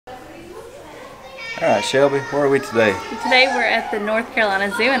Alright, Shelby, where are we today? Today we're at the North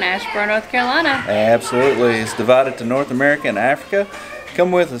Carolina Zoo in Asheboro, North Carolina. Absolutely. It's divided to North America and Africa.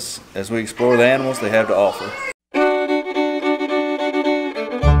 Come with us as we explore the animals they have to offer.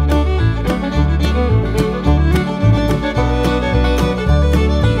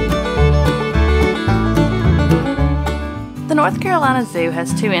 The North Carolina Zoo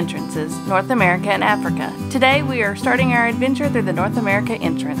has two entrances, North America and Africa. Today we are starting our adventure through the North America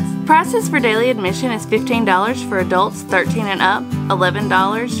entrance. Prices for daily admission is $15 for adults 13 and up,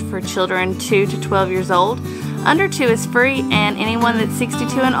 $11 for children 2 to 12 years old. Under 2 is free, and anyone that's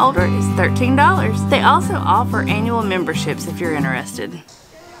 62 and older is $13. They also offer annual memberships if you're interested.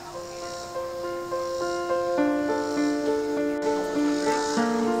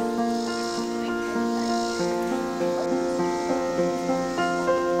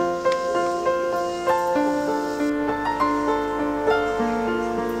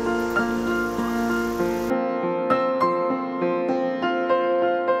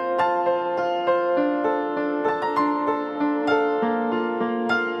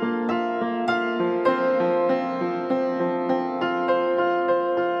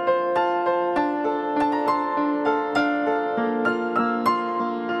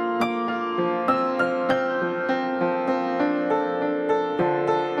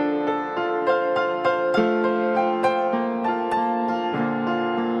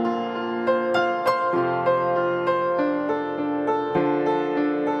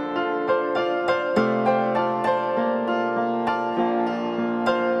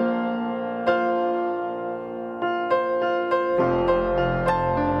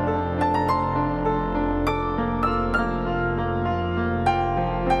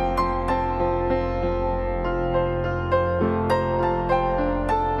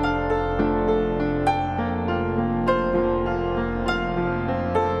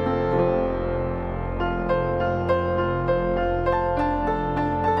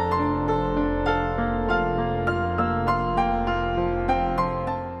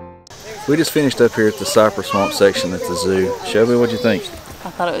 We just finished up here at the cypress swamp section at the zoo. Shelby, what'd you think? I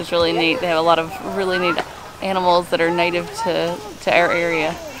thought it was really neat. They have a lot of really neat animals that are native to our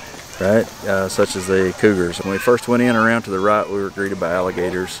area. Right, such as the cougars. When we first went in around to the right, we were greeted by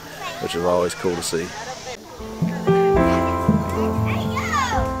alligators, which is always cool to see.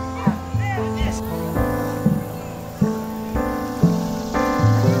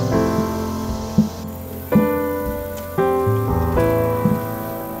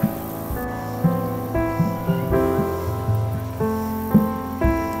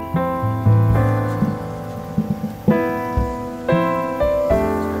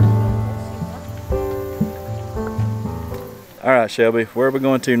 Alright, Shelby, where are we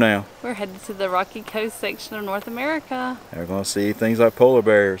going to now? We're headed to the Rocky Coast section of North America. We're going to see things like polar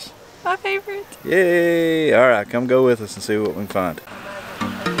bears. My favorite. Yay! Alright, come go with us and see what we can find.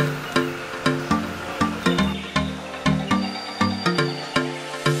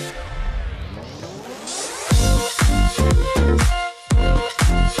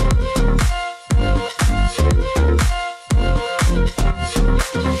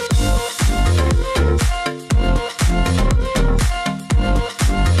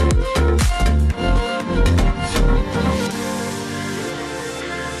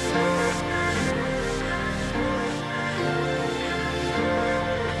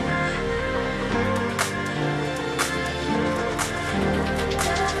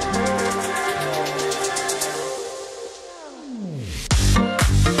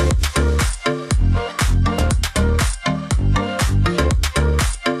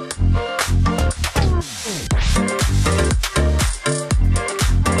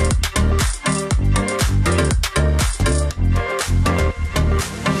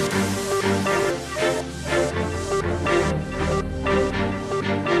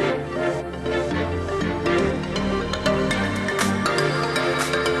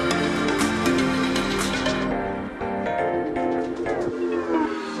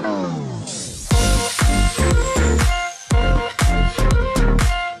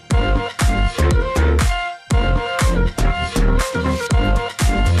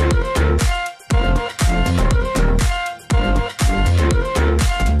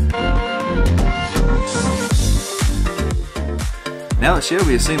 Now that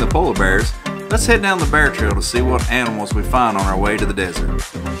Shelby has seen the polar bears, let's head down the bear trail to see what animals we find on our way to the desert.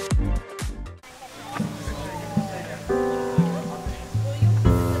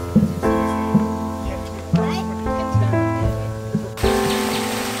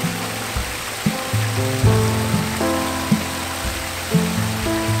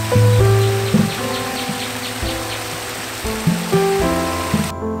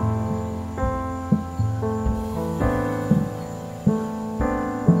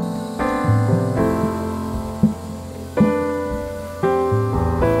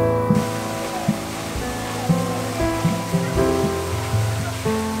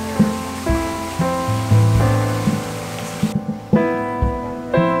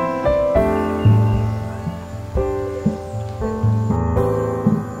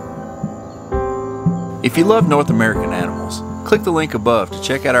 you love North American animals, click the link above to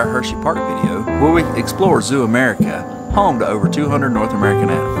check out our Hershey Park video where we explore Zoo America, home to over 200 North American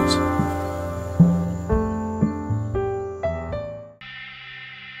animals.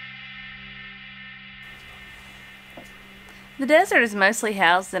 The desert is mostly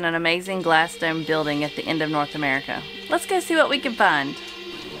housed in an amazing glass dome building at the end of North America. Let's go see what we can find.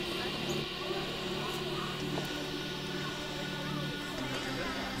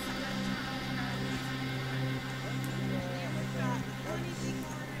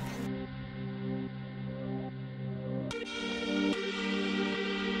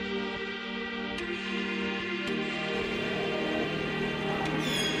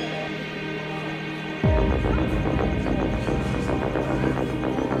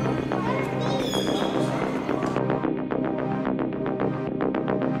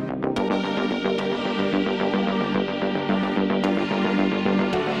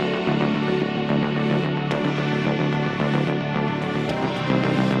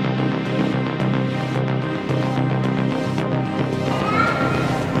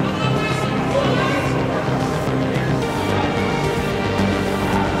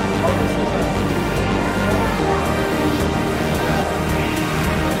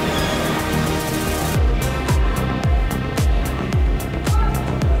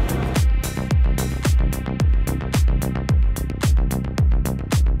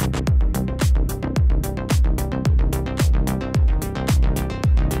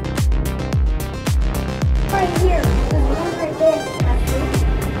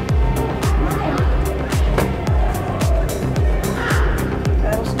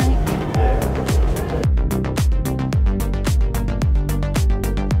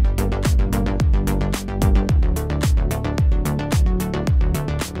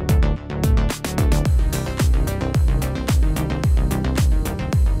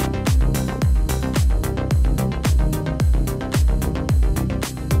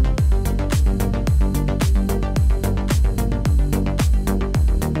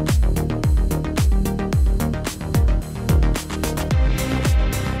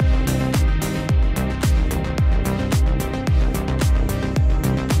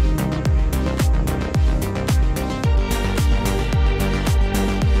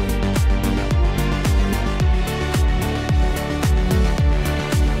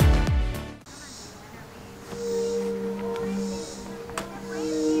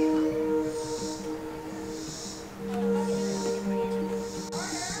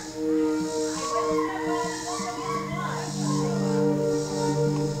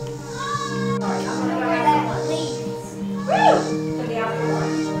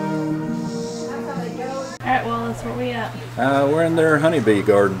 Alright, Wallace, where we at? We're in their honeybee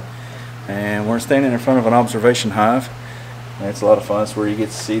garden, and we're standing in front of an observation hive. And it's a lot of fun. It's where you get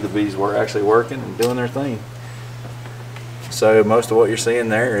to see the bees actually working and doing their thing. So most of what you're seeing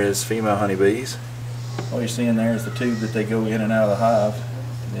there is female honeybees. What you're seeing there is the tube that they go in and out of the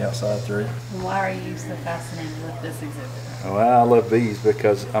hive, the outside through. Why are you so fascinated with this exhibit? Well, I love bees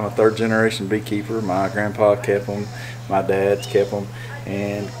because I'm a third generation beekeeper. My grandpa kept them, my dad's kept them,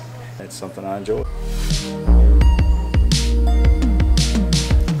 and it's something I enjoy.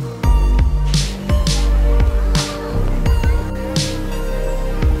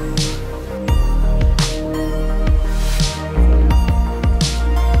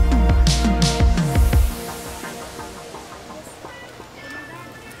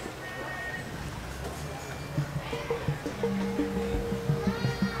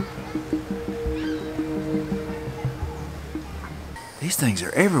 These things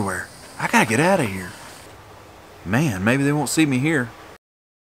are everywhere. I gotta get out of here. Man, maybe they won't see me here.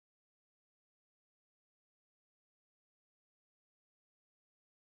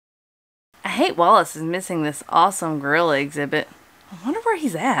 I hate Wallace is missing this awesome gorilla exhibit. I wonder where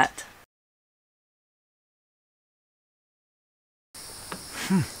he's at.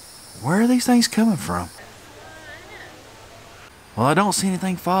 Where are these things coming from? Well, I don't see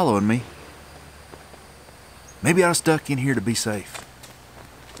anything following me. Maybe I stuck in here to be safe.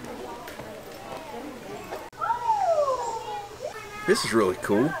 This is really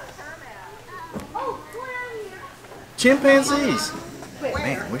cool. Chimpanzees!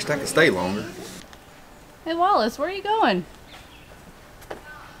 Man, I wished I could stay longer. Hey Wallace, where are you going?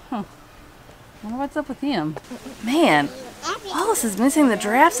 Huh. I wonder what's up with him. Man, Wallace is missing the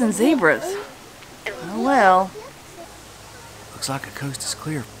giraffes and zebras. Oh well. Looks like the coast is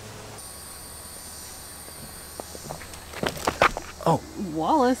clear. Oh.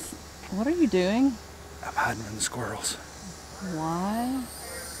 Wallace, what are you doing? I'm hiding from the squirrels. Why?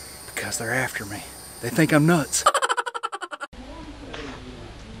 Because they're after me. They think I'm nuts.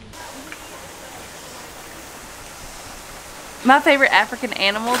 My favorite African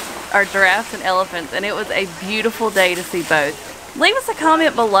animals are giraffes and elephants, and it was a beautiful day to see both. Leave us a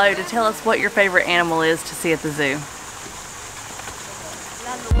comment below to tell us what your favorite animal is to see at the zoo.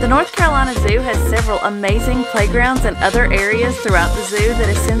 The North Carolina Zoo has several amazing playgrounds and other areas throughout the zoo that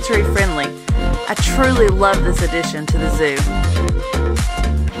is sensory friendly. I truly love this addition to the zoo.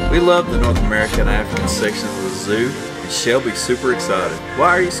 We love the North American and African sections of the zoo, and Shelby's super excited. Why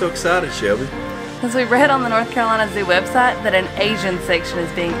are you so excited, Shelby? Because we read on the North Carolina Zoo website that an Asian section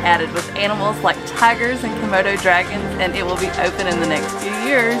is being added with animals like tigers and Komodo dragons, and it will be open in the next few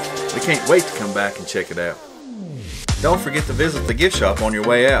years. We can't wait to come back and check it out. Don't forget to visit the gift shop on your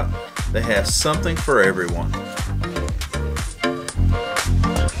way out. They have something for everyone.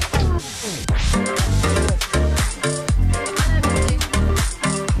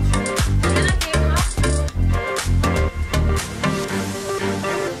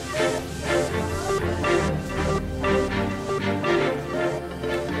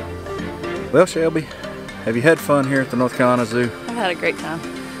 Well, Shelby, have you had fun here at the North Carolina Zoo? I've had a great time.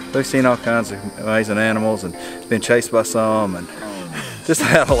 We've seen all kinds of amazing animals and been chased by some and just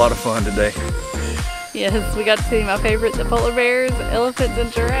had a lot of fun today. Yes, we got to see my favorite, the polar bears, elephants, and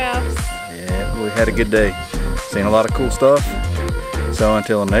giraffes. Yeah, we had a good day. Seen a lot of cool stuff. So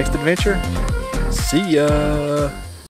until the next adventure, see ya!